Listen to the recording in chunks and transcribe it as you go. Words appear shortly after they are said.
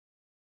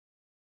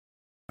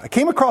I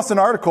came across an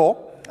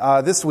article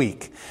this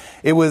week.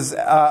 It was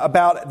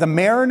about the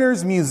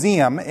Mariners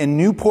Museum in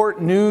Newport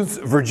News,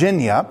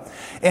 Virginia.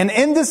 And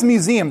in this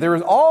museum, there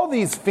was all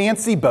these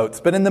fancy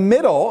boats. But in the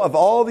middle of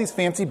all these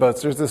fancy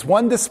boats, there's this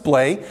one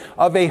display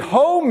of a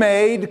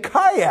homemade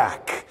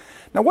kayak.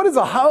 Now, what is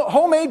a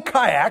homemade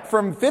kayak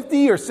from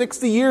 50 or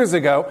 60 years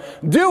ago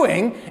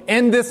doing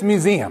in this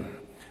museum?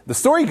 The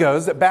story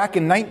goes that back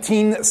in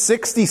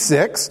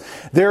 1966,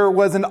 there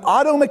was an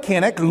auto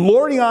mechanic,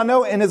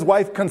 Laureano, and his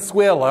wife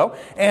Consuelo,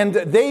 and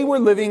they were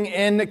living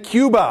in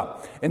Cuba.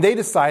 And they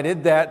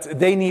decided that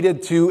they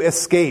needed to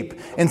escape.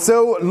 And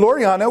so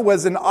Laureano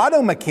was an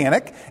auto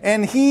mechanic,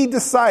 and he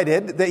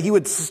decided that he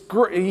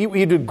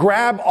would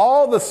grab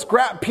all the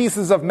scrap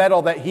pieces of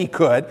metal that he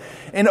could.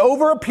 And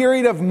over a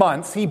period of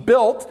months, he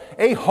built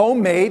a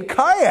homemade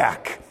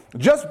kayak,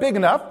 just big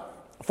enough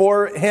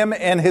for him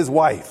and his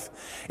wife.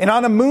 And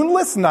on a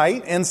moonless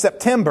night in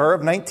September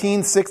of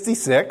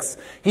 1966,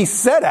 he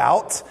set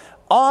out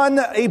on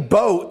a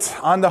boat,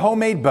 on the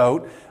homemade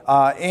boat,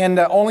 and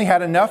only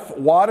had enough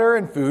water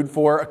and food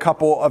for a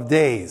couple of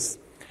days.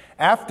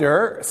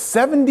 After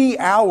 70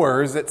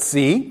 hours at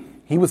sea,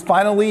 he was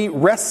finally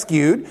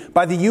rescued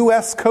by the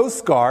U.S.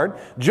 Coast Guard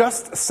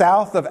just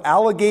south of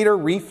Alligator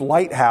Reef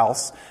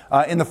Lighthouse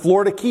in the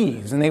Florida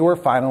Keys, and they were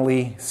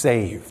finally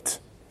saved.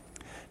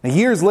 Now,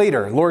 years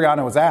later,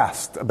 Laureano was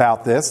asked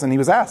about this, and he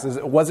was asked,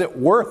 was it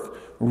worth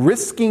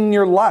risking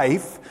your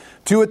life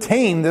to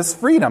attain this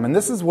freedom? And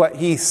this is what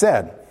he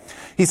said.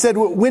 He said,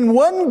 when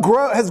one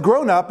has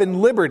grown up in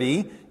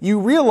liberty,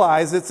 you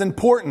realize it's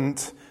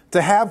important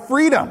to have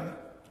freedom.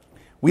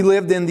 We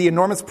lived in the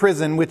enormous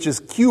prison, which is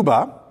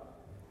Cuba,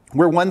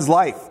 where one's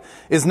life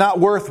is not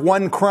worth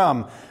one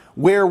crumb,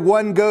 where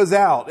one goes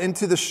out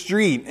into the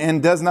street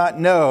and does not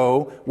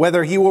know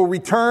whether he will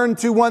return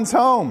to one's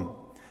home,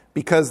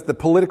 because the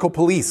political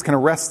police can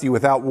arrest you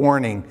without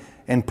warning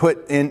and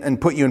put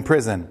you in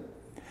prison.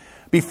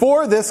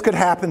 Before this could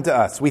happen to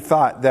us, we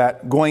thought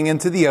that going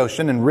into the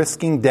ocean and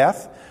risking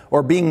death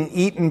or being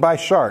eaten by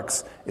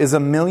sharks is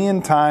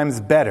 1,000,000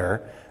 times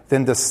better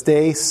than to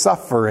stay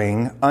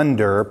suffering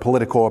under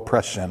political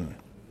oppression.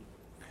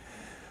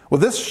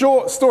 Well, this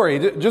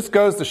story just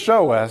goes to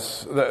show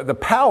us the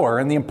power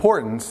and the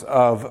importance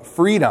of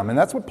freedom. And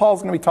that's what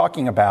Paul's going to be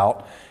talking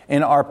about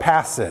in our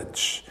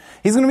passage.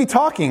 He's going to be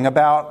talking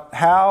about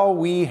how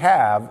we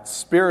have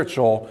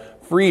spiritual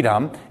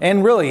freedom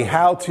and really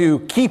how to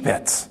keep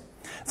it.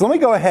 So let me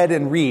go ahead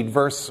and read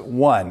verse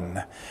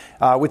 1,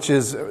 which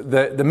is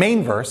the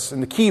main verse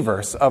and the key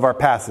verse of our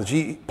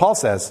passage. Paul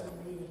says,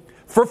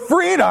 "For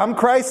freedom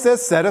Christ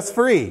has set us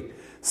free.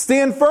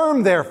 Stand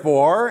firm,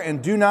 therefore,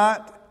 and do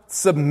not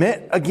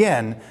submit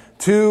again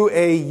to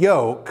a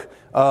yoke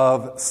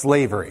of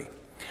slavery."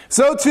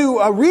 So to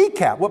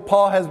recap what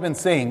Paul has been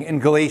saying in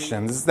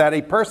Galatians is that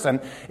a person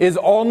is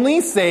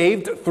only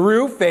saved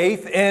through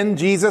faith in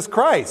Jesus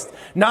Christ,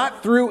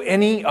 not through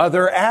any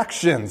other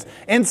actions.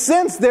 And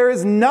since there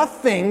is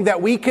nothing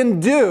that we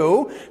can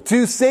do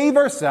to save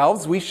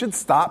ourselves, we should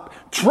stop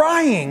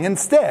trying.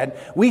 Instead,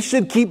 we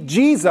should keep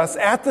Jesus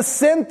at the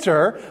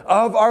center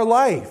of our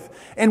life.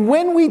 And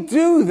when we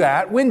do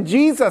that, when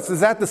Jesus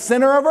is at the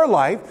center of our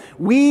life,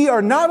 we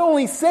are not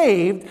only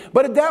saved,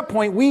 but at that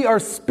point we are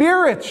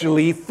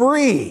spiritually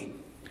free.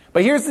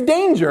 But here's the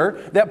danger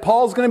that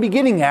Paul's going to be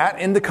getting at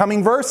in the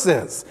coming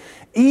verses.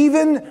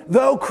 Even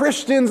though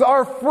Christians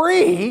are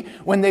free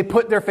when they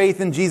put their faith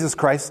in Jesus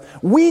Christ,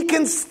 we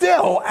can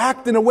still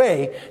act in a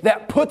way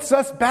that puts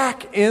us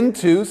back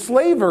into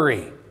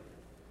slavery.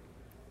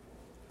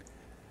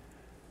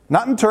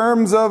 Not in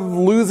terms of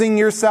losing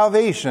your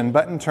salvation,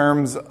 but in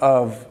terms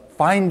of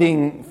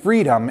finding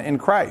freedom in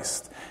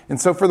Christ. And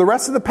so for the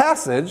rest of the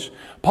passage,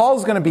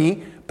 Paul's going to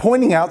be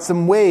pointing out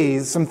some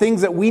ways, some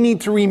things that we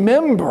need to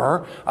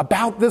remember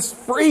about this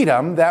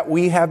freedom that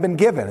we have been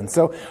given. And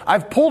so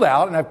I've pulled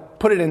out and I've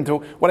put it into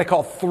what I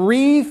call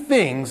 3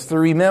 things to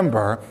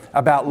remember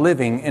about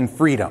living in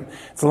freedom.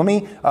 So let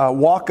me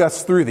walk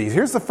us through these.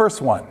 Here's the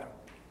first one.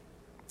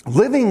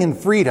 Living in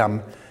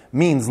freedom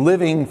means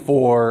living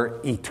for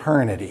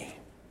eternity.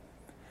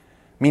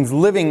 Means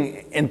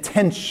living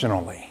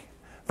intentionally.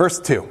 Verse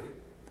 2.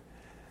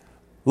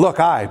 Look,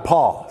 I,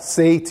 Paul,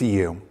 say to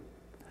you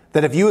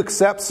that if you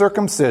accept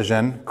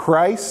circumcision,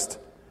 Christ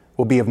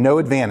will be of no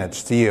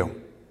advantage to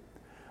you.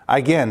 I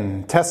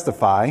again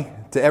testify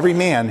to every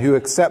man who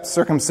accepts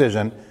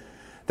circumcision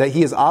that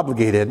he is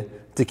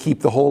obligated to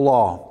keep the whole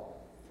law.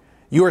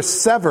 You are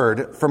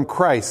severed from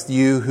Christ,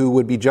 you who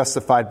would be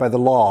justified by the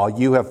law.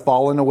 You have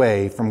fallen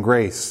away from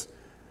grace.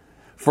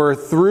 For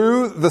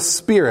through the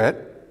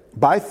Spirit,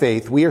 by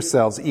faith, we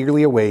ourselves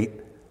eagerly await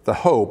the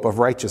hope of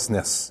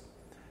righteousness.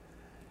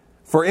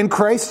 For in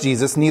Christ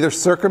Jesus, neither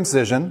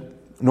circumcision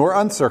nor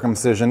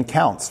uncircumcision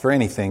counts for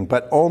anything,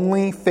 but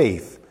only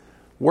faith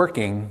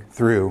working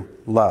through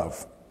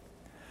love.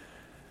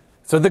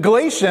 So the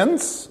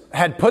Galatians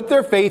had put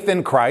their faith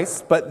in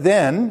Christ, but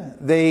then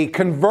they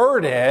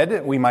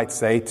converted, we might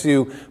say,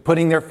 to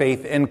putting their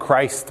faith in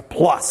Christ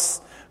plus.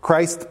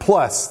 Christ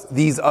plus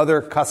these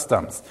other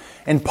customs.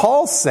 And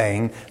Paul's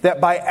saying that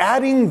by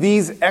adding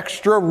these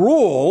extra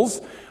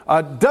rules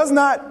does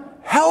not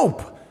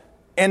help.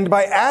 And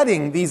by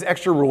adding these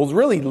extra rules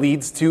really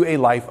leads to a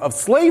life of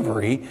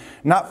slavery,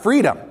 not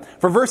freedom.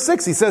 For verse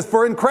 6, he says,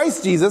 "For in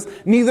Christ Jesus,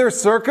 neither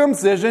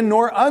circumcision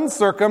nor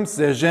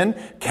uncircumcision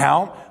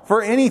count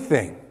for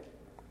anything."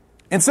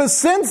 And so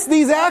since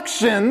these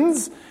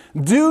actions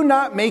do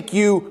not make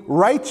you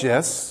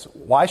righteous,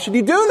 why should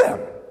you do them?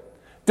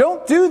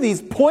 Don't do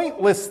these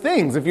pointless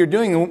things if you're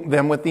doing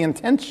them with the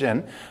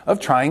intention of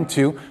trying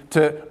to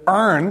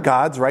earn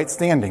God's right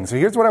standing. So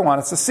here's what I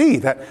want us to see,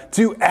 that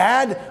to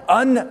add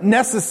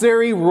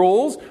unnecessary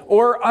rules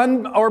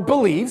or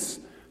beliefs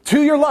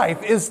to your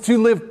life is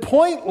to live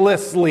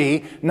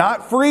pointlessly,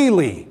 not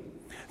freely.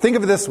 Think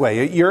of it this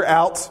way. You're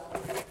out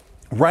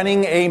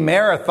running a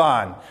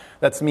marathon.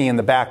 That's me in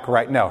the back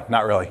right now.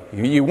 Not really.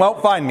 You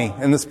won't find me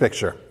in this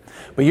picture.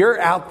 But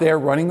you're out there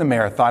running the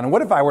marathon. And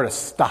what if I were to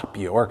stop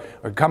you or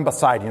come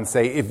beside you and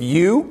say, if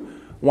you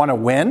want to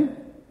win,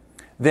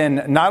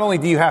 then not only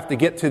do you have to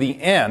get to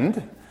the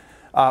end,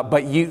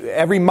 but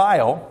every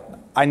mile,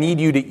 I need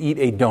you to eat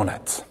a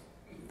donut.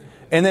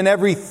 And then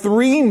every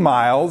 3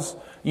 miles,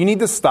 you need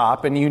to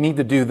stop and you need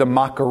to do the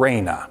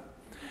Macarena.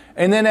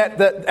 And then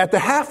at the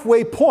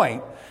halfway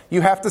point,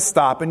 you have to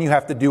stop and you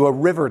have to do a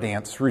river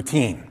dance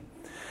routine.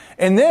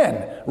 And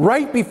then,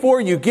 right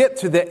before you get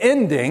to the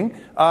ending,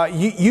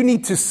 you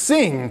need to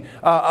sing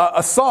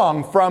a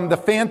song from the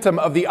Phantom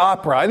of the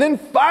Opera. And then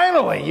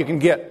finally, you can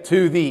get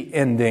to the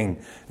ending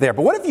there.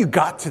 But what if you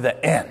got to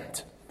the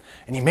end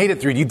and you made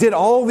it through? You did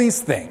all these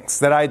things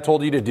that I had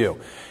told you to do.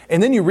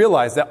 And then you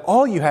realized that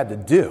all you had to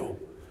do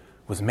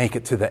was make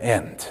it to the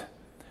end.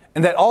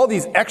 And that all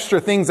these extra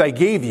things I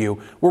gave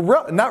you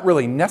were not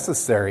really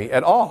necessary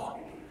at all.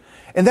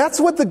 And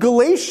that's what the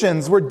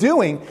Galatians were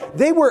doing.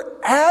 They were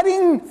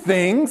adding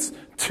things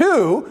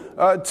to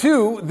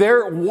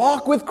their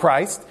walk with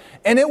Christ,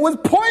 and it was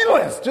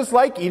pointless, just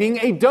like eating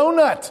a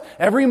donut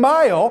every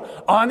mile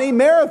on a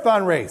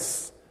marathon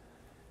race.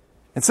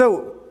 And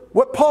so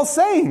what Paul's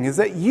saying is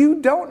that you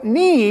don't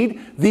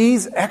need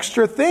these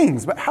extra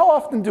things. But how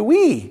often do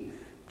we,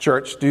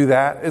 church, do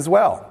that as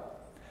well?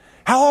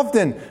 How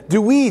often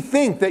do we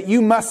think that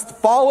you must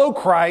follow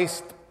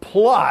Christ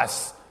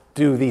plus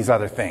do these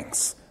other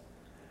things?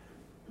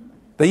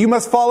 That you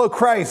must follow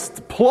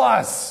Christ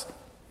plus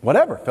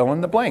whatever, fill in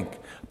the blank,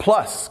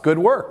 plus good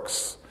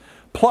works,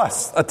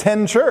 plus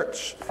attend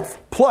church,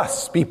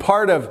 plus be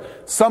part of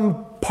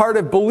some part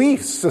of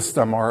belief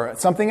system or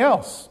something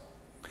else.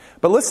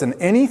 But listen,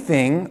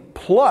 anything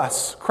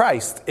plus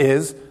Christ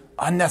is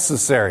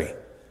unnecessary.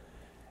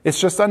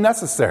 It's just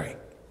unnecessary.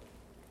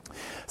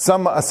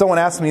 Someone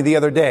asked me the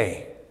other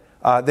day,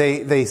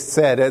 they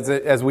said,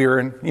 as we were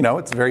in,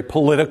 it's a very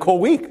political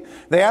week,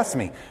 they asked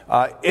me,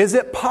 is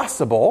it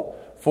possible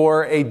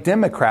for a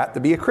Democrat to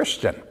be a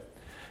Christian?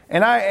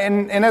 And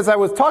as I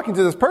was talking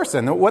to this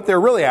person, what they're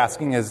really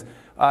asking is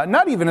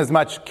not even as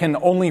much can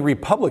only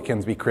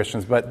Republicans be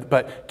Christians,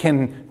 but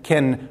can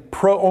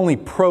only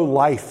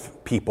pro-life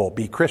people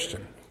be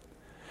Christian?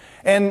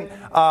 And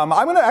I'm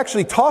going to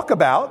actually talk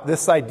about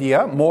this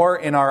idea more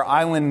in our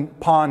Island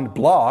Pond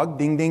blog,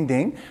 ding, ding,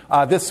 ding,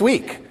 this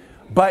week.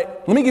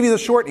 But let me give you the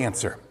short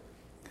answer,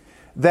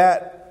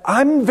 that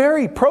I'm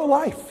very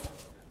pro-life.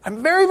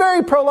 I'm very,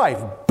 very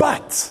pro-life,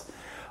 but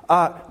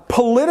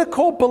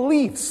political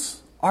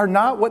beliefs are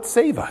not what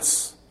save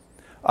us.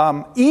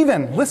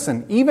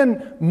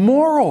 Even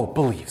moral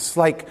beliefs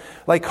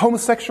like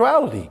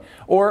homosexuality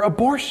or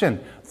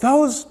abortion,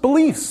 those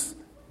beliefs,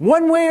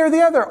 one way or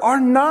the other, are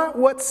not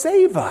what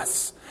save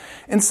us.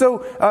 And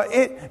so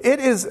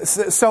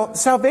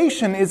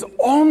salvation is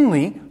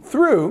only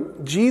through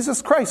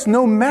Jesus Christ,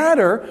 no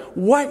matter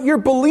what your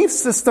belief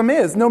system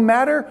is, no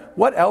matter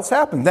what else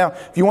happens. Now,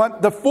 if you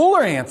want the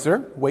fuller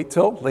answer, wait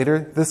till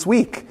later this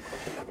week.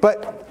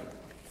 But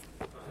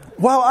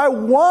while I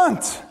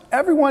want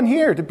everyone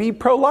here to be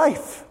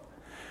pro-life,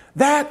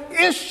 that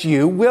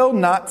issue will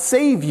not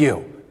save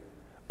you.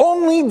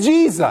 Only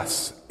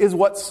Jesus is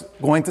what's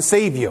going to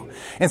save you.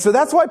 And so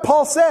that's why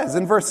Paul says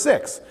in verse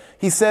 6,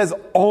 he says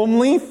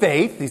only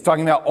faith, he's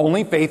talking about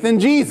only faith in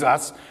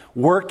Jesus,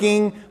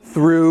 working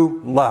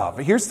through love.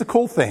 Here's the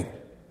cool thing.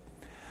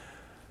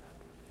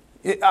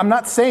 I'm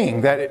not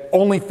saying that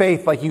only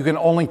faith, like you can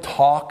only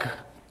talk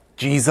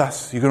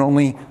Jesus, you can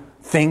only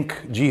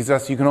think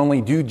Jesus, you can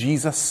only do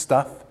Jesus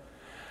stuff.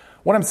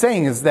 What I'm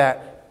saying is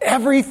that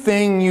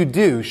everything you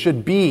do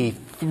should be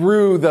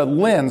through the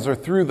lens or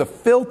through the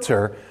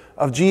filter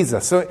of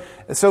Jesus.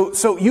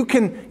 So you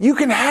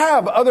can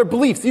have other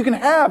beliefs, you can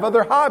have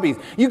other hobbies,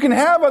 you can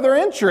have other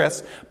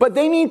interests, but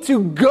they need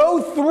to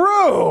go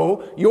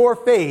through your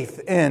faith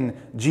in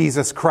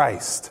Jesus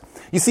Christ.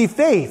 You see,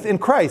 faith in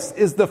Christ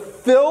is the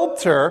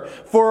filter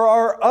for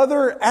our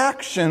other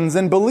actions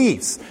and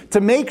beliefs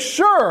to make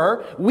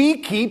sure we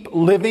keep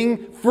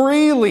living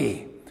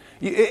freely.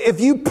 If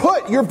you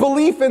put your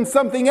belief in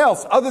something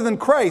else other than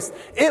Christ,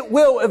 it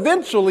will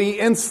eventually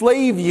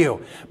enslave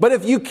you. But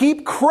if you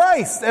keep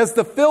Christ as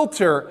the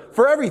filter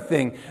for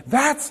everything,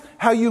 that's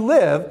how you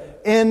live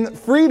in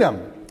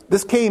freedom.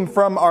 This came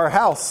from our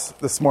house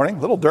this morning, a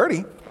little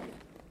dirty.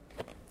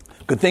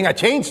 Good thing I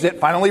changed it,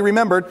 finally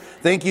remembered.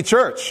 Thank you,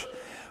 church.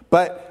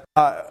 But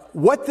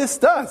what this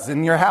does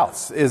in your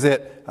house is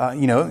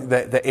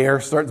the air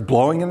starts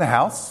blowing in the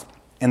house,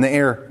 and the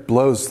air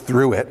blows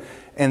through it.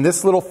 And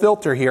this little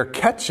filter here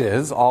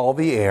catches all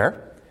the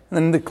air, and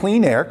then the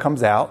clean air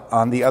comes out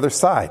on the other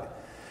side.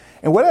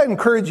 And what I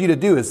encourage you to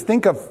do is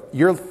think of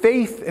your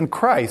faith in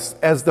Christ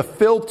as the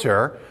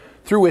filter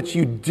through which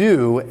you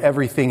do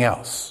everything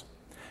else.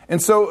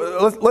 And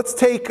so let's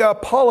take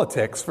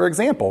politics, for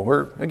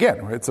example.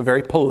 It's a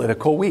very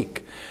political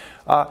week.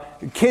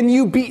 Can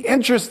you be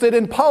interested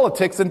in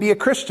politics and be a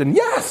Christian?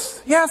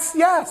 Yes, yes,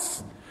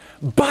 yes.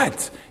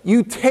 But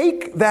you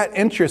take that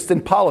interest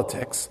in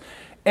politics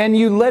and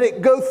you let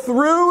it go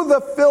through the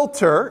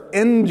filter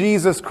in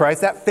Jesus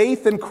Christ, that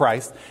faith in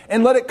Christ,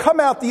 and let it come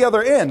out the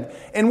other end.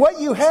 And what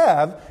you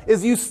have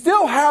is you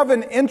still have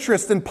an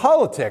interest in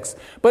politics,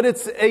 but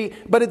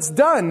it's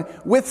done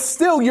with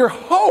still your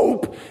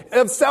hope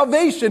of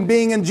salvation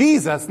being in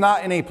Jesus,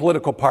 not in a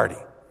political party.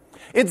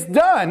 It's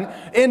done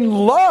in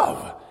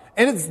love.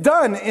 And it's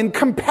done in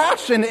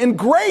compassion and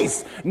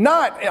grace,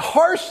 not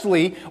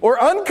harshly or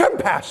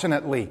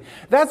uncompassionately.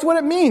 That's what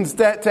it means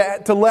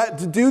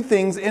to do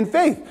things in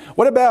faith.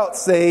 What about,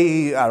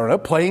 say,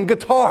 playing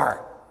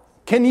guitar?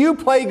 Can you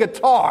play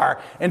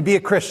guitar and be a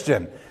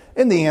Christian?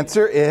 And the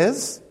answer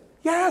is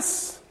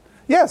yes.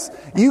 Yes,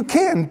 you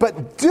can,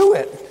 but do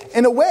it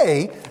in a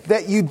way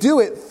that you do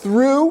it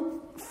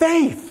through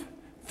faith.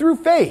 Through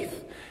faith.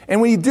 And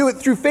when you do it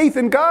through faith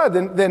in God,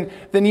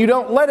 then you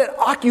don't let it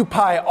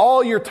occupy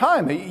all your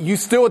time. You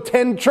still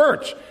attend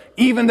church,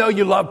 even though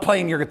you love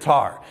playing your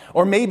guitar.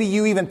 Or maybe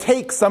you even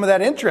take some of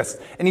that interest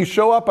and you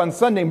show up on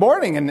Sunday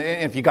morning, and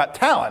if you got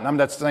talent, I'm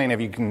not saying if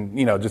you can,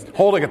 just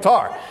hold a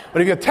guitar,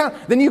 but if you got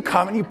talent, then you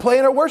come and you play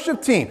in a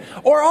worship team.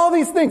 Or all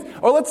these things.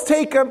 Or let's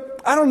take,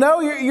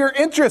 your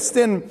interest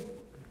in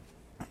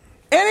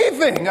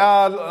anything.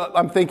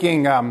 I'm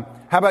thinking, how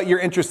about your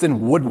interest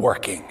in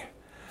woodworking?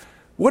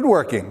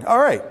 Woodworking. All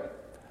right.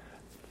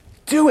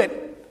 Do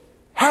it.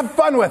 Have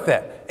fun with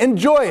it.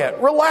 Enjoy it.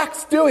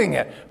 Relax doing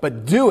it.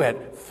 But do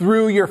it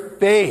through your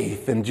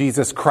faith in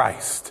Jesus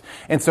Christ.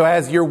 And so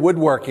as you're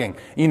woodworking,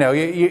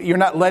 you're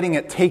not letting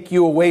it take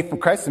you away from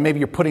Christ. And maybe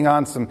you're putting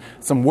on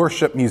some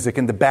worship music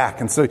in the back.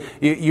 And so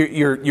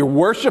you're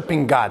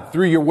worshiping God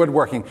through your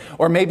woodworking.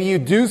 Or maybe you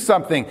do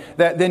something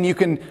that then you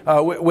can,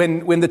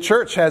 when the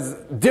church has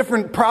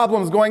different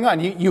problems going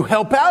on, you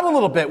help out a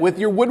little bit with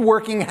your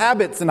woodworking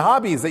habits and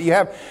hobbies that you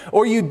have.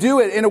 Or you do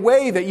it in a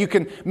way that you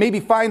can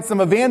maybe find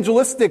some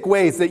evangelistic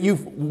ways that you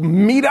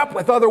meet up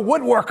with other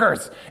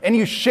woodworkers and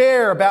you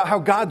share about how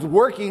God's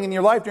working in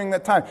your life during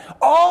that time.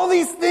 All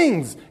these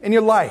things in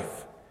your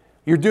life,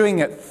 you're doing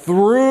it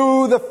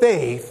through the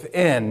faith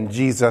in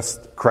Jesus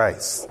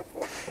Christ.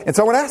 And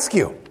so I want to ask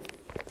you,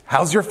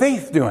 how's your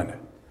faith doing?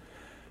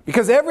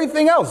 Because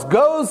everything else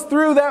goes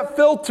through that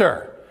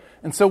filter.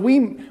 And so we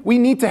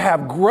need to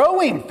have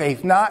growing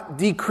faith, not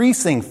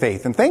decreasing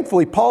faith. And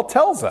thankfully, Paul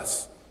tells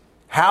us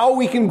how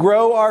we can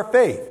grow our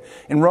faith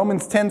in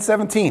Romans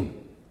 10:17.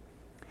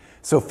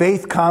 So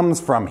faith comes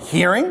from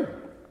hearing,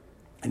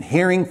 and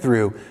hearing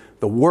through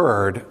the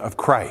word of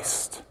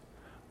Christ.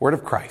 Word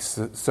of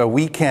Christ. So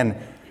we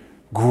can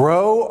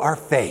grow our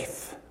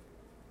faith.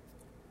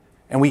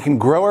 And we can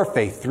grow our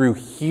faith through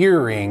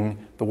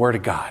hearing the word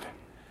of God.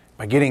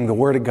 By getting the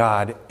word of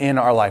God in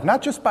our life.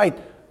 Not just by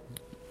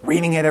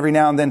reading it every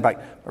now and then,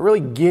 but really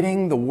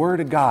getting the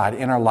word of God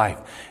in our life.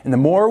 And the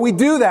more we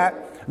do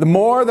that, the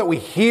more that we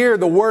hear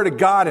the word of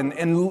God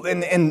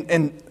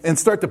and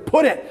start to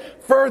put it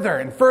further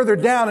and further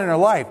down in our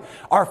life,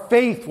 our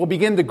faith will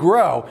begin to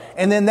grow.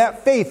 And then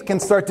that faith can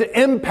start to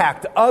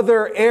impact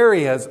other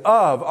areas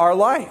of our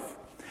life.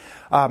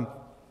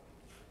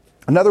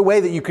 Another way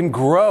that you can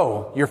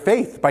grow your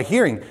faith by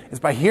hearing is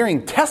by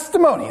hearing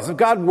testimonies of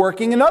God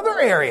working in other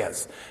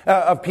areas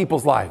of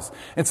people's lives.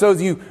 And so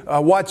as you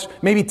watch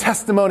maybe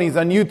testimonies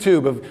on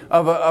YouTube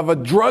of a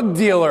drug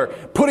dealer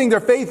putting their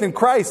faith in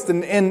Christ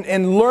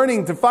and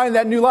learning to find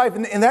that new life,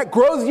 and that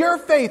grows your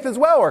faith as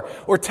well.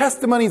 Or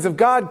testimonies of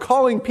God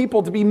calling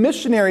people to be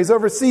missionaries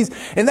overseas,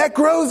 and that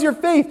grows your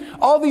faith.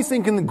 All these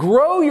things can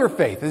grow your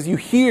faith as you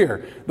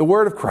hear the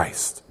word of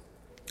Christ.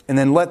 And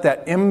then let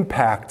that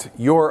impact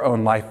your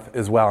own life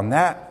as well. And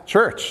that,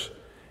 church,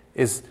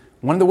 is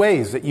one of the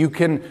ways that you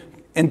can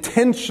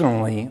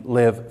intentionally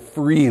live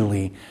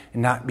freely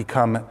and not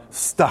become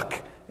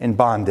stuck in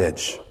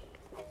bondage.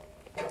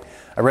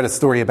 I read a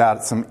story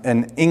about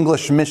an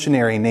English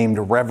missionary named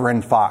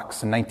Reverend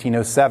Fox in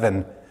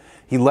 1907.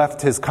 He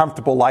left his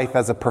comfortable life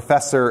as a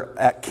professor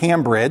at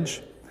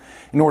Cambridge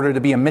in order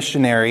to be a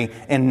missionary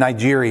in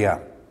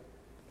Nigeria.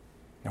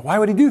 Now, why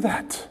would he do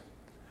that?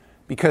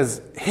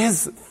 Because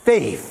his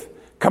faith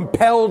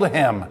compelled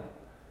him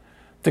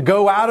to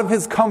go out of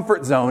his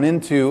comfort zone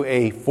into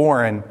a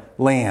foreign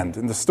land.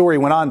 And the story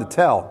went on to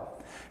tell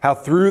how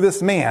through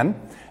this man,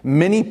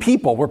 many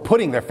people were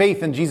putting their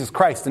faith in Jesus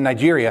Christ in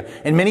Nigeria,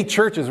 and many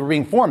churches were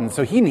being formed. And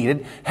so he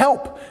needed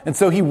help. And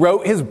so he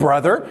wrote his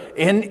brother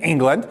in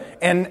England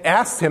and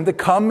asked him to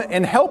come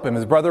and help him.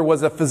 His brother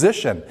was a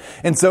physician.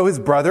 And so his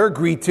brother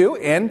agreed to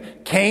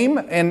and came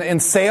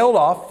and sailed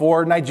off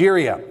for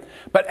Nigeria.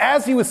 But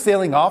as he was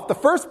sailing off, the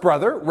first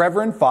brother,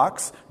 Reverend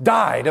Fox,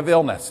 died of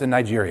illness in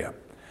Nigeria.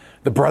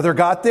 The brother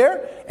got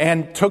there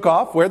and took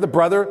off where the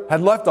brother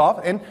had left off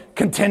and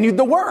continued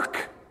the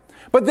work.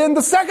 But then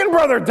the second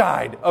brother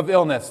died of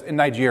illness in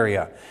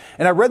Nigeria.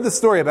 And I read the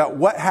story about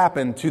what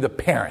happened to the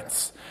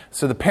parents.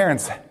 So the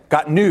parents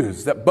got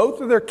news that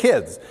both of their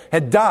kids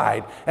had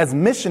died as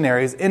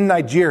missionaries in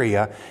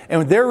Nigeria.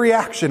 And their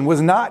reaction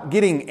was not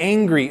getting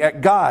angry at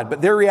God,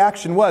 but their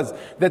reaction was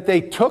that they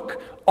took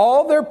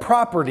all their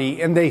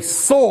property and they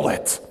sold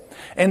it.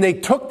 And they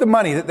took the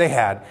money that they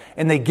had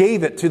and they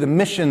gave it to the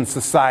Mission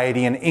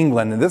Society in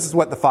England. And this is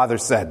what the father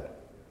said.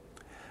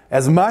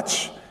 As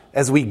much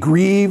as we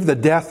grieve the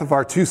death of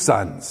our two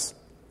sons,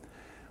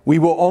 we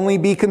will only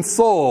be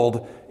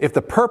consoled if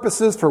the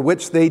purposes for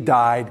which they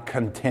died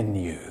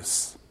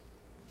continues.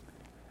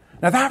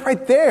 Now that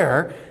right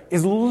there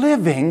is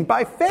living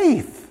by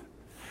faith.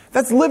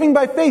 That's living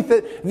by faith,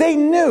 that they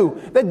knew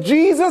that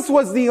Jesus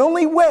was the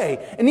only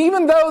way. And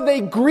even though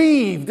they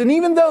grieved, and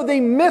even though they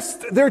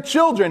missed their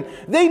children,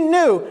 they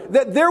knew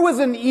that there was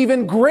an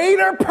even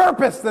greater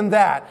purpose than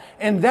that.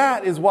 And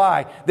that is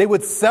why they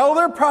would sell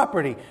their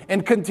property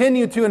and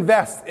continue to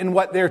invest in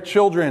what their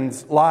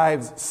children's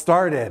lives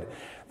started.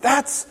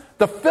 That's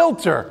the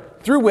filter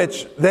through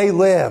which they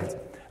lived.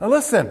 Now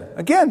listen,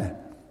 again,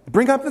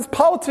 bring up this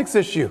politics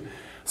issue.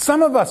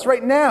 Some of us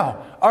right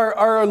now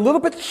are a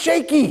little bit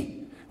shaky.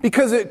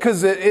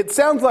 Because it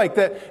sounds like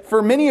that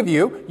for many of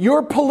you,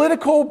 your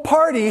political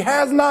party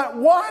has not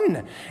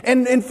won.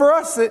 And for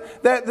us,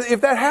 that if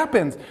that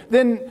happens,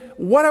 then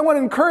what I want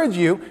to encourage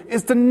you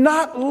is to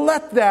not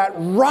let that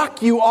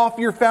rock you off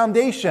your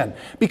foundation.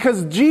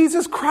 Because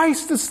Jesus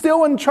Christ is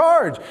still in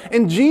charge.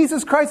 And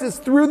Jesus Christ is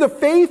through the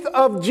faith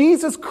of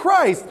Jesus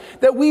Christ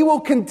that we will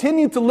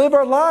continue to live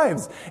our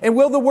lives. And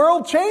will the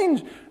world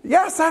change?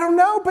 Yes, I don't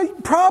know,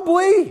 but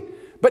probably.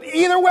 But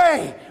either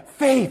way,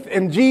 faith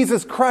in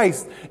Jesus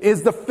Christ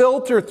is the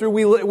filter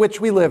through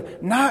which we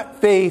live. Not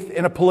faith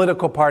in a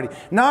political party.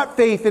 Not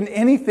faith in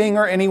anything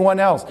or anyone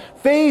else.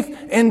 Faith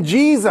in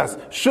Jesus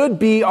should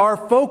be our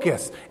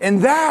focus.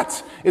 And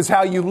that is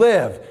how you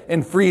live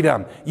in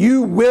freedom.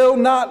 You will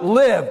not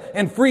live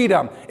in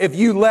freedom if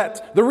you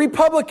let the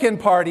Republican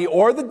Party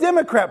or the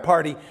Democrat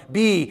Party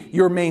be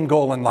your main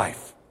goal in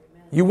life.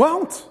 You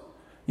won't.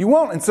 You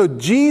won't. And so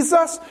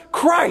Jesus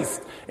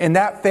Christ and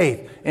that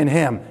faith in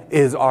Him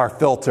is our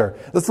filter.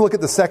 Let's look at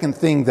the second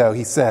thing, though,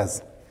 he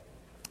says.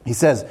 He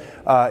says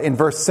in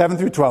verse 7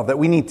 through 12 that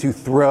we need to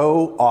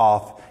throw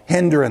off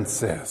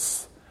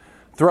hindrances.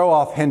 Throw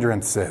off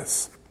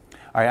hindrances.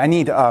 All right, I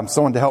need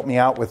someone to help me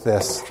out with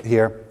this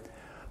here.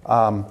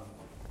 Let's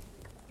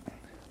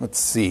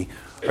see.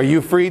 Are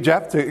you free,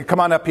 Jeff, to come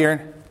on up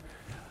here?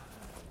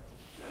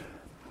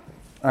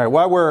 All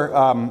right,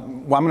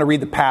 I'm going to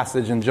read the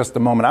passage in just a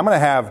moment. I'm going to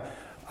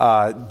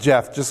have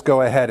Jeff just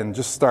go ahead and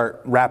just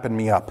start wrapping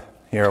me up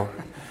here.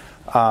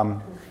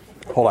 Hold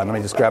on, let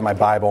me just grab my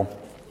Bible.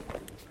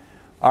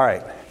 All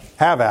right,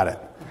 have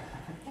at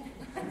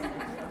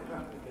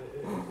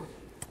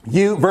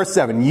it. Verse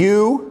 7,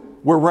 you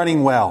were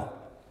running well.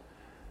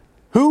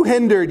 Who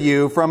hindered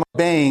you from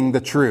obeying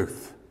the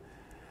truth?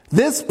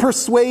 This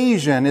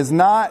persuasion is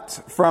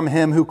not from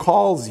him who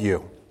calls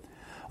you.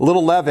 A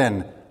little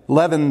leaven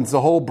leavens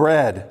the whole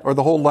bread or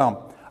the whole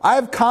lump. I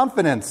have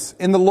confidence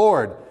in the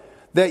Lord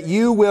that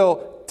you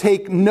will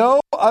take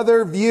no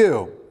other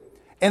view,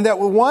 and that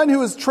one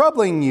who is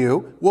troubling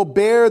you will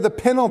bear the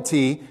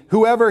penalty,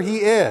 whoever he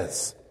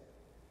is.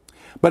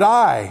 But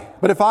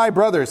if I,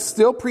 brothers,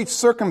 still preach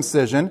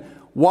circumcision,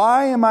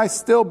 why am I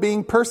still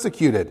being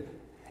persecuted?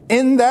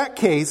 In that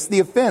case, the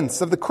offense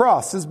of the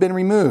cross has been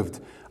removed.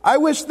 I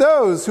wish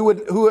those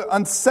who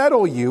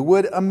unsettle you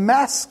would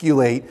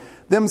emasculate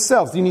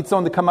themselves. Do you need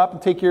someone to come up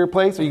and take your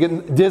place? Are you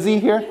getting dizzy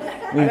here?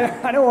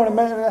 I don't want to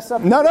mess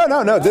up.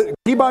 No.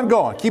 Keep on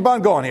going. Keep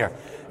on going here.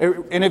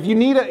 And if you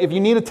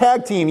need a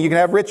tag team, you can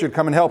have Richard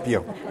come and help you.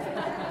 All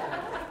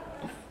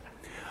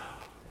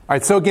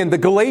right, so again, the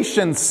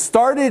Galatians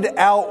started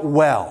out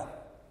well.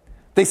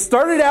 They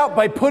started out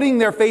by putting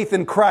their faith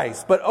in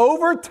Christ, but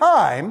over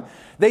time,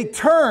 they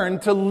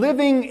turned to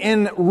living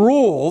in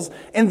rules,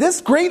 and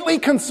this greatly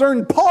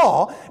concerned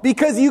Paul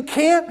because you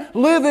can't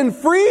live in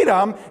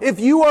freedom if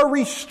you are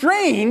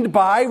restrained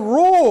by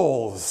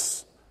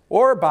rules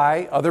or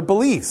by other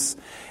beliefs.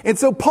 And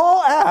so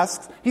Paul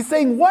asks, he's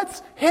saying,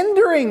 what's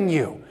hindering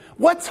you?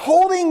 What's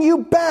holding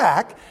you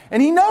back?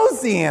 And he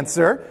knows the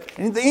answer.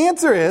 And the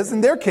answer is, in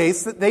their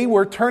case, that they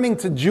were turning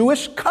to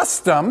Jewish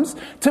customs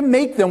to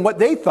make them what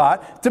they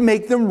thought, to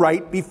make them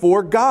right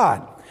before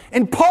God.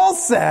 And Paul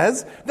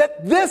says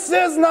that this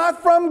is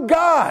not from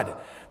God.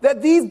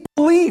 that these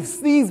beliefs,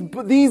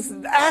 these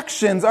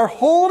actions are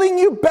holding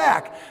you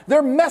back.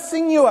 They're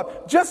messing you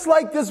up. Just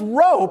like this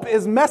rope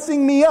is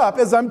messing me up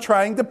as I'm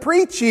trying to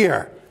preach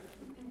here.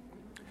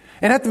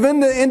 And at the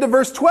end of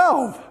verse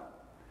 12,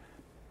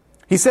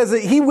 he says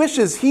that he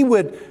wishes he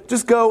would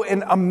just go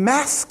and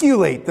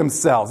emasculate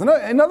themselves.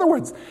 In other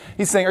words,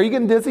 he's saying, are you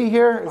getting dizzy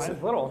here?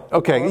 A little.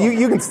 Okay,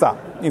 you can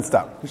stop. You can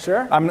stop. You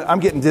sure? I'm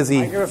getting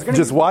dizzy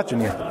just watching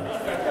you.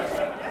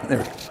 There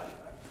we go.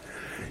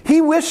 He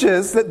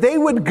wishes that they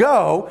would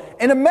go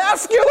and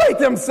emasculate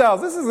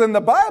themselves. This is in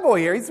the Bible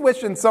here. He's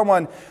wishing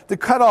someone to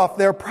cut off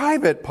their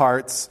private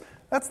parts.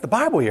 That's the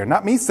Bible here,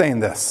 not me saying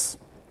this.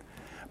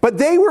 But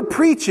they were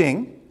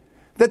preaching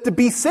that to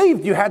be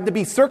saved, you had to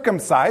be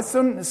circumcised.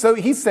 So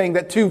he's saying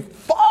that to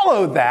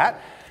follow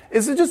that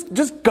is to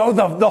just go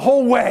the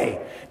whole way.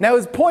 Now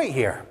his point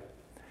here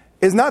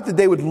is not that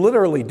they would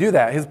literally do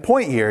that. His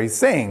point here, he's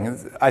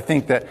saying, I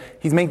think that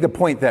he's making the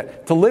point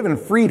that to live in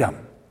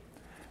freedom,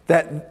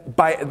 that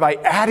by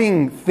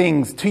adding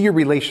things to your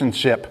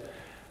relationship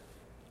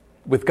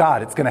with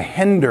God, it's going to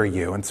hinder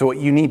you. And so what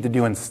you need to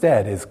do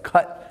instead is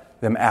cut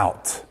them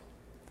out.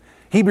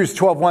 Hebrews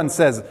 12:1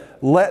 says,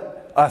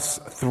 let us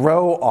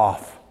throw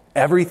off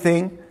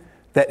everything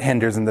that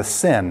hinders and the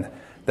sin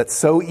that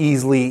so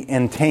easily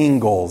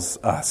entangles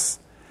us.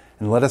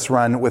 And let us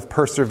run with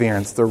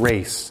perseverance the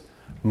race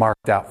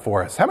marked out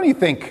for us. How many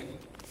think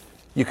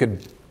you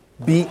could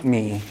beat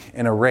me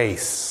in a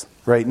race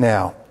right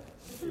now?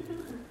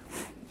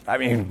 I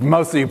mean,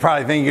 most of you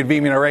probably think you could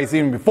beat me in a race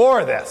even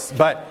before this,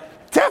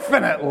 but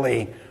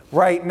definitely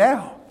right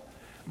now,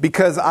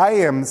 because I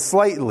am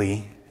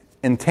slightly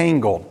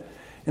entangled.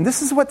 And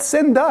this is what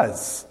sin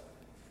does.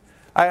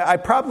 I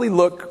probably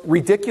look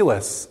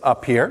ridiculous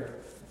up here,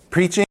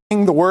 preaching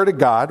the Word of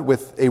God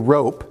with a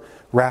rope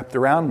wrapped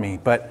around me.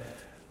 But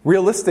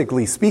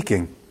realistically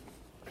speaking,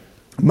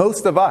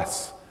 most of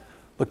us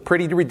look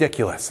pretty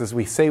ridiculous as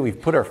we say we've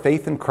put our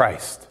faith in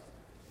Christ,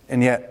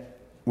 and yet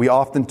we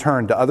often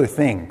turn to other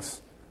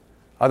things,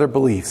 other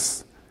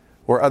beliefs,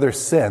 or other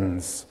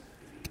sins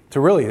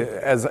to really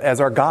as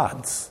our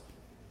gods.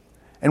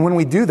 And when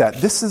we do that,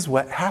 this is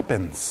what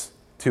happens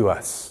to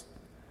us.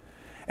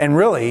 And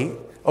really,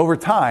 over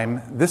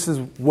time, this is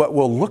what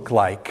will look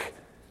like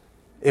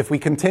if we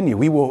continue.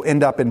 We will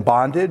end up in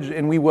bondage,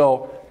 and we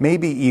will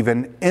maybe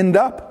even end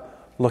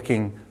up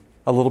looking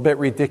a little bit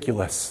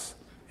ridiculous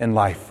in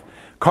life.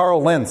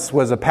 Carl Lentz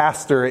was a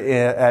pastor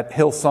at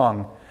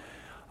Hillsong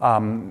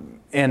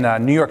in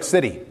New York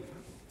City.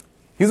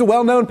 He's a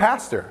well-known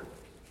pastor,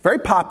 very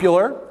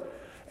popular,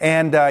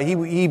 and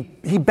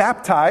he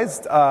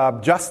baptized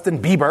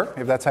Justin Bieber,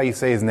 if that's how you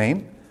say his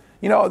name.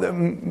 You know, the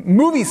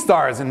movie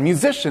stars and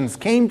musicians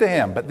came to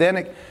him, but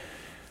then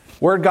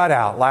word got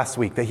out last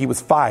week that he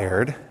was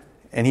fired,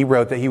 and he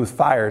wrote that he was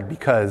fired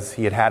because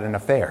he had an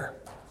affair.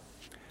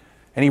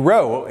 And he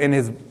wrote in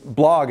his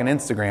blog and on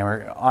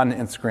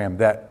Instagram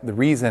that the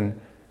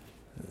reason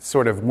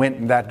sort of went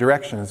in that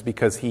direction is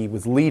because he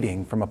was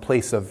leading from a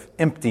place of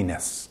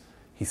emptiness,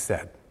 he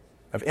said,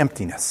 of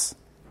emptiness.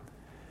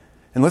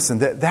 And listen,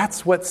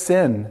 that's what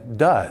sin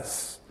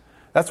does.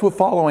 That's what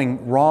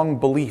following wrong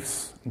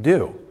beliefs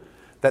do.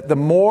 That the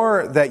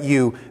more that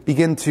you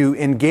begin to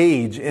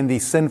engage in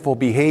these sinful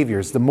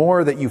behaviors, the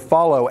more that you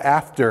follow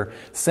after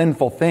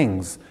sinful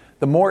things,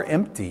 the more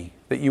empty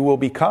that you will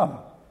become.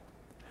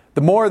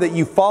 The more that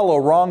you follow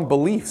wrong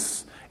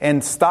beliefs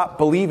and stop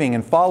believing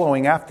and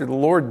following after the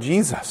Lord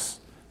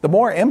Jesus, the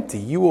more empty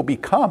you will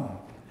become.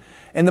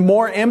 And the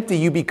more empty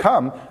you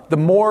become, the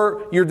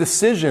more your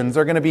decisions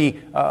are going to be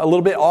a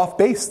little bit off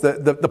base.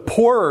 The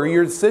poorer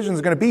your decisions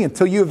are going to be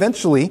until you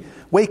eventually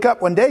wake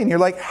up one day and you're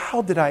like,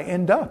 how did I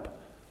end up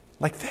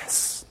like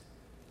this?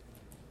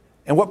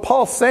 And what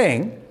Paul's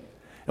saying,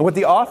 and what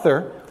the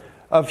author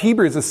of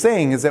Hebrews is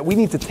saying, is that we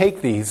need to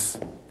take these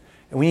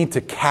and we need to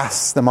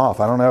cast them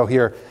off. I don't know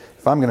here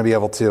if I'm going to be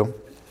able to.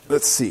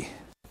 Let's see.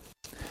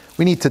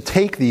 We need to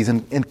take these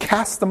and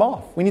cast them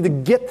off. We need to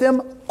get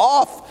them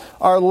off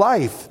our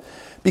life,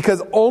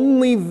 because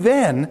only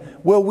then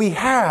will we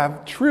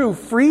have true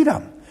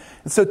freedom.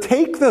 And so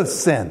take those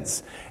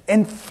sins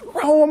and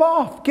throw them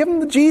off. Give them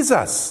to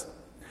Jesus.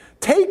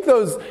 Take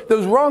those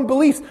wrong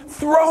beliefs,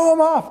 throw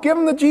them off, give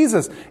them to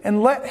Jesus,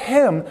 and let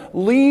Him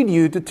lead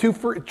you to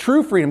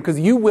true freedom, because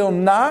you will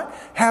not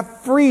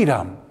have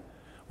freedom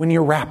when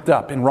you're wrapped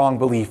up in wrong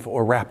belief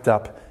or wrapped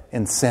up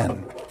in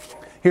sin.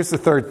 Here's the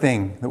third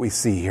thing that we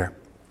see here.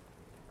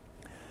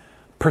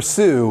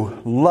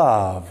 Pursue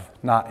love,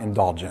 not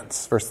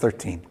indulgence. Verse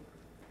 13.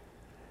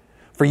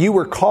 For you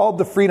were called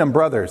to freedom,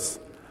 brothers.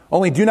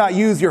 Only do not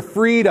use your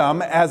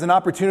freedom as an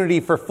opportunity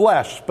for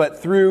flesh,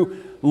 but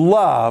through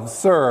love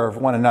serve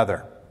one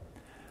another.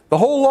 The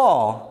whole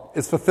law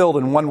is fulfilled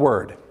in one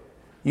word.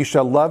 You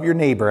shall love your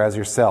neighbor as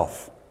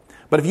yourself.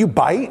 But if you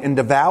bite and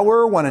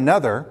devour one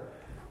another,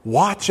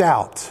 watch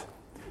out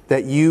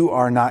that you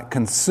are not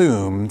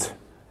consumed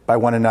by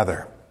one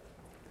another.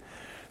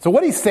 So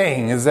what he's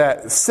saying is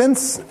that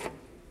since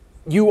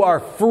you are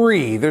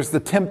free, there's the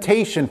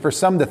temptation for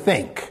some to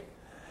think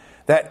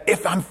That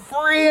if I'm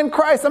free in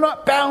Christ, I'm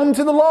not bound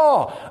to the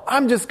law.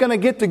 I'm just going to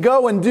get to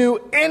go and do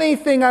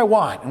anything I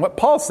want. And what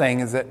Paul's saying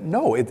is that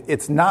no,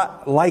 it's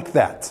not like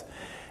that.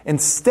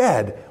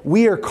 Instead,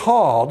 we are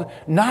called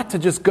not to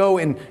just go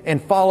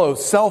and follow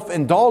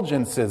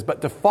self-indulgences,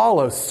 but to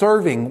follow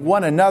serving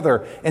one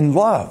another in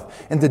love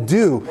and to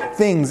do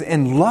things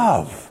in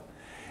love.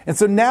 And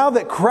so now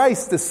that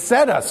Christ has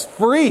set us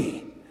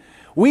free,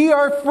 we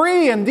are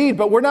free indeed,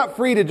 but we're not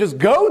free to just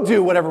go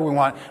do whatever we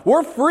want.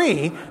 We're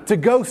free to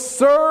go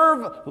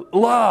serve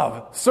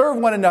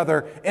one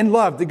another in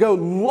love, to go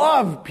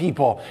love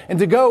people, and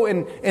to go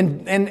and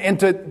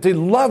to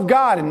love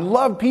God and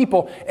love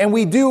people. And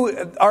we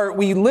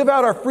live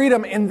out our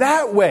freedom in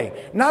that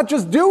way, not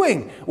just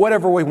doing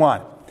whatever we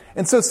want.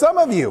 And so some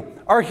of you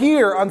are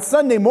here on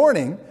Sunday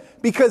morning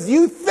because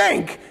you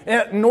think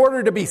in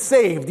order to be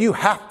saved, you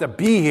have to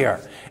be here.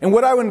 And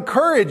what I would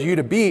encourage you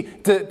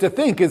to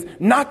think is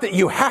not that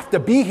you have to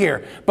be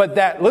here, but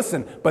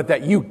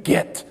that you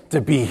get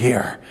to be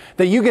here.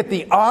 That you get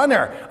the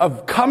honor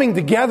of coming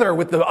together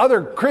with the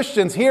other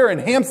Christians here in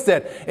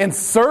Hampstead and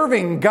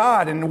serving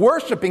God and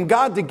worshiping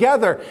God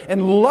together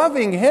and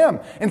loving Him.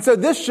 And so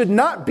this should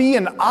not be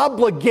an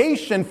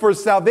obligation for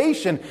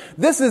salvation.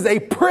 This is a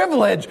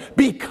privilege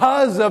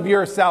because of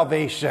your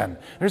salvation.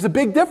 There's a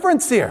big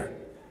difference here.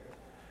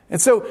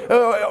 And so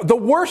the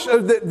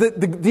worship,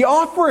 the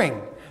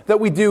offering that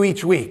we do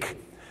each week,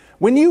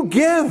 when you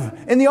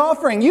give in the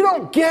offering, you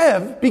don't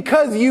give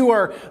because you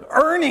are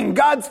earning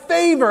God's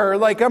favor.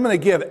 Like, I'm going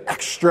to give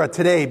extra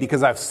today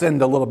because I've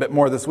sinned a little bit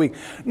more this week.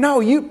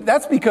 No,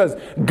 that's because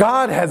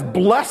God has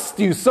blessed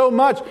you so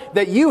much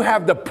that you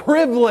have the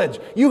privilege,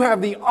 you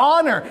have the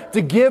honor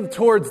to give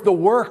towards the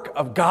work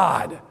of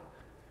God.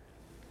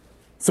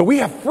 So we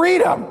have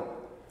freedom,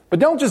 but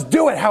don't just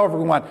do it however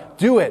we want.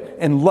 Do it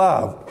in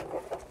love.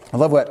 I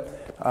love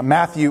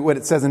what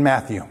it says in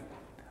Matthew.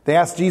 They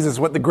asked Jesus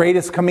what the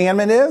greatest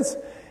commandment is.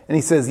 And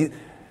He says,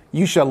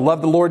 you shall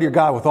love the Lord your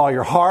God with all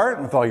your heart,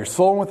 and with all your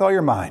soul, and with all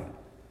your mind.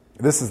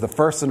 This is the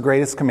first and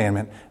greatest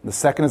commandment. And the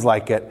second is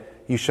like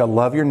it. You shall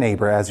love your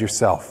neighbor as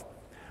yourself.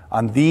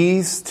 On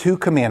these two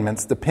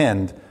commandments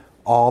depend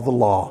all the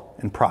law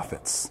and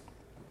prophets.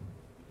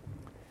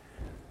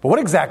 But what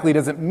exactly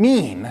does it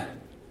mean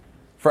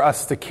for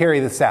us to carry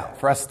this out,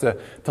 for us to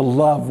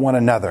love one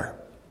another?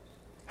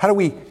 How do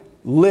we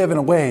live in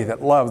a way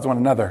that loves one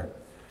another?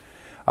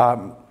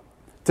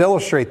 To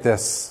illustrate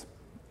this,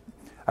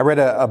 I read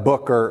a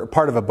book, or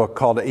part of a book,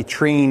 called A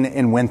Train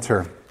in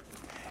Winter.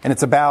 And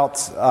it's about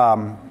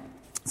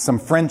some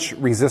French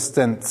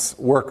resistance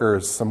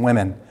workers, some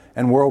women,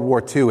 in World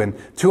War II.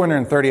 And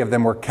 230 of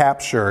them were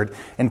captured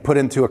and put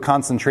into a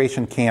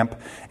concentration camp.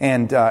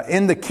 And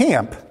in the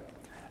camp,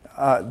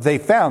 they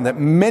found that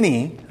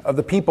many of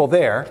the people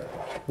there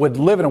would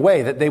live in a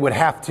way that they would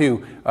have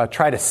to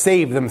try to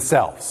save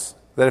themselves.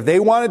 That if they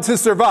wanted to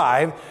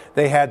survive,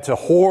 they had to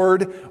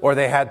hoard, or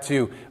they had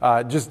to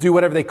just do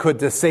whatever they could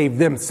to save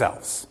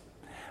themselves.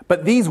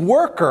 But these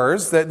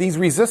workers, these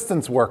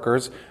resistance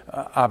workers,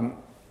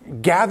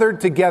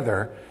 gathered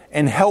together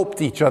and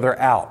helped each other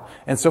out.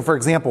 And so, for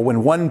example,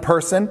 when one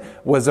person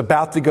was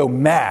about to go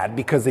mad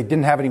because they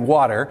didn't have any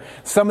water,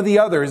 some of the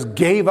others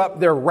gave up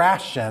their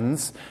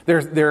rations,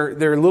 their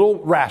little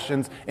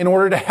rations, in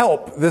order to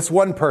help this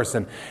one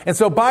person. And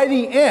so by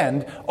the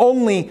end,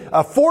 only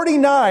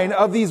 49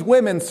 of these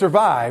women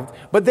survived,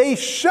 but they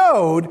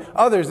showed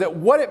others that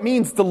what it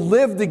means to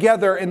live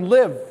together and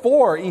live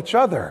for each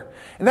other.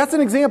 And that's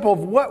an example of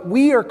what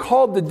we are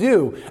called to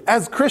do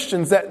as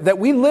Christians, that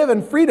we live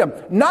in freedom,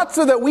 not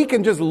so that we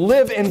can just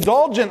live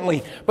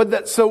indulgently, but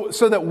that so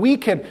that we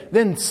can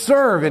then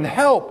serve and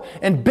help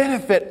and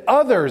benefit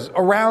others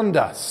around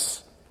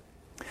us.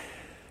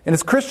 And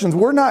as Christians,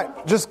 we're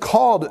not just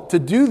called to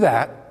do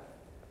that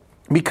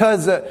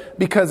because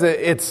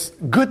it's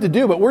good to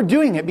do, but we're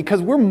doing it because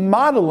we're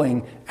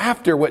modeling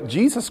after what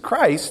Jesus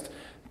Christ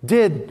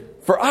did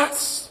for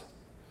us.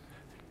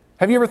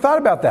 Have you ever thought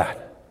about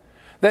that?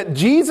 That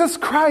Jesus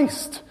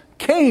Christ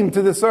came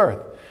to this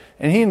earth,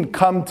 and He didn't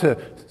come to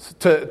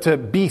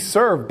be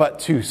served, but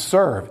to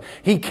serve.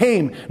 He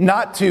came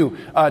not to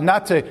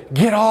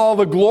get all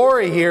the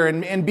glory here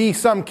and be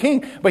some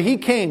king, but He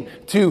came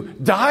to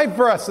die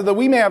for us so that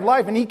we may have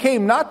life. And He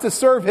came not to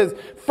serve His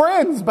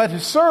friends, but to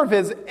serve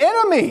His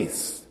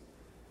enemies.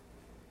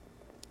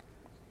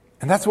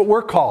 And that's what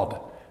we're called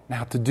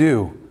now to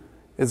do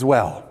as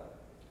well.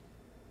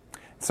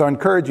 So I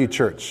encourage you,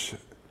 church,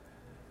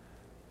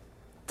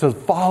 to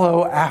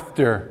follow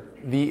after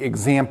the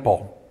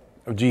example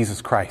of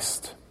Jesus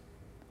Christ.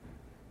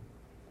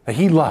 That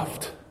He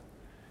loved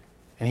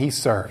and He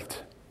served.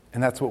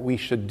 And that's what we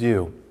should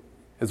do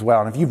as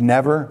well. And if you've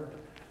never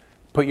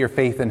put your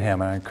faith in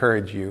Him, I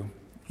encourage you,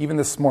 even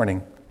this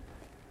morning,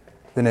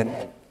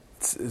 then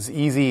it's as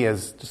easy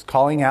as just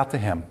calling out to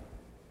Him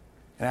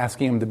and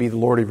asking Him to be the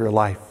Lord of your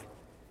life.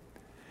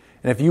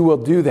 And if you will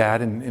do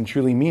that and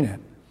truly mean it,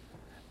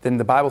 then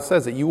the Bible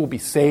says that you will be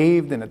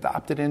saved and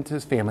adopted into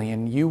His family,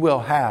 and you will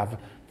have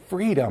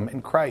freedom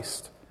in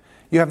Christ.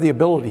 You have the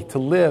ability to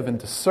live and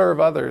to serve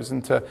others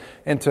and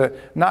to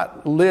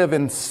not live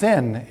in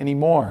sin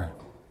anymore.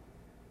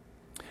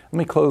 Let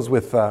me close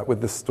with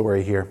this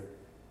story here.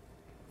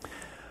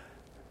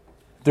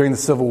 During the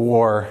Civil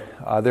War,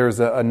 there was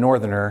a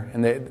northerner,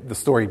 and the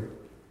story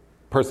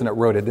person that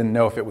wrote it didn't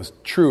know if it was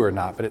true or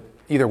not, but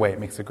either way, it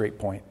makes a great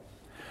point.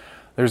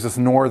 There's this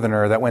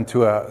northerner that went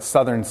to a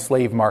southern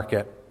slave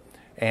market,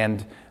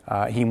 and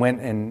he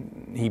went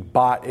and he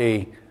bought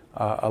a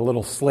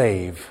little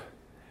slave,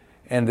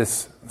 and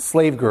this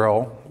slave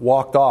girl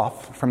walked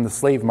off from the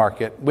slave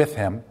market with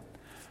him,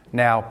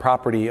 now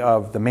property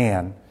of the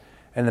man.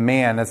 And the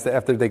man,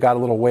 after they got a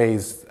little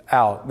ways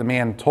out, the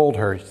man told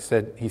her,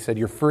 he said,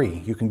 "You're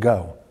free, you can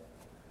go."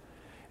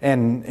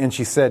 And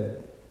she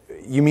said,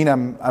 "You mean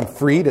I'm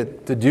free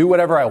to do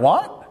whatever I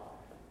want?"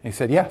 And he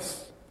said,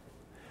 "Yes."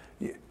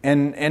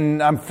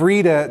 And I'm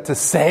free to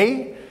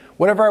say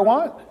whatever I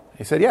want?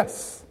 He said,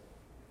 "Yes."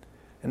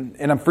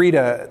 And I'm free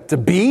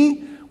to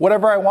be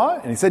whatever I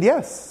want? And he said,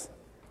 "Yes."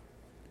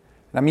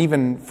 And I'm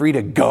even free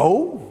to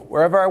go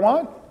wherever I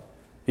want?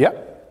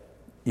 Yep.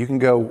 You can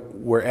go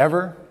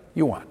wherever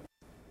you want.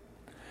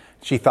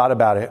 She thought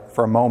about it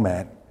for a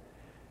moment,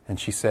 and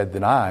she said,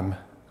 "Then I'm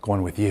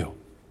going with you."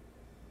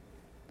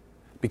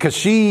 Because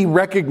she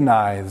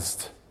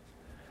recognized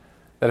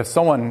that if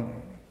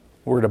someone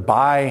were to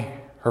buy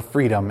her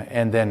freedom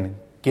and then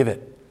give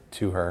it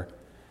to her,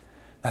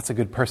 that's a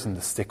good person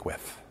to stick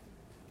with.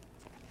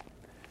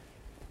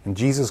 And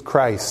Jesus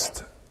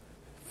Christ,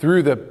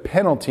 through the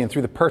penalty and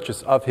through the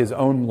purchase of his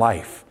own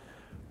life,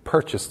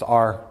 purchased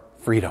our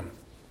freedom.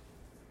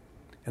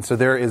 And so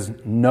there is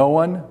no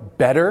one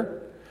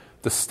better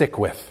to stick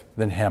with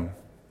than him.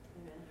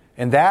 Amen.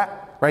 And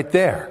that right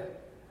there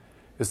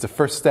is the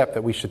first step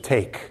that we should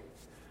take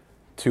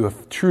to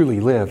truly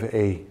live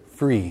a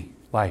free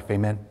life.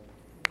 Amen.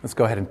 Let's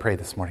go ahead and pray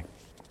this morning.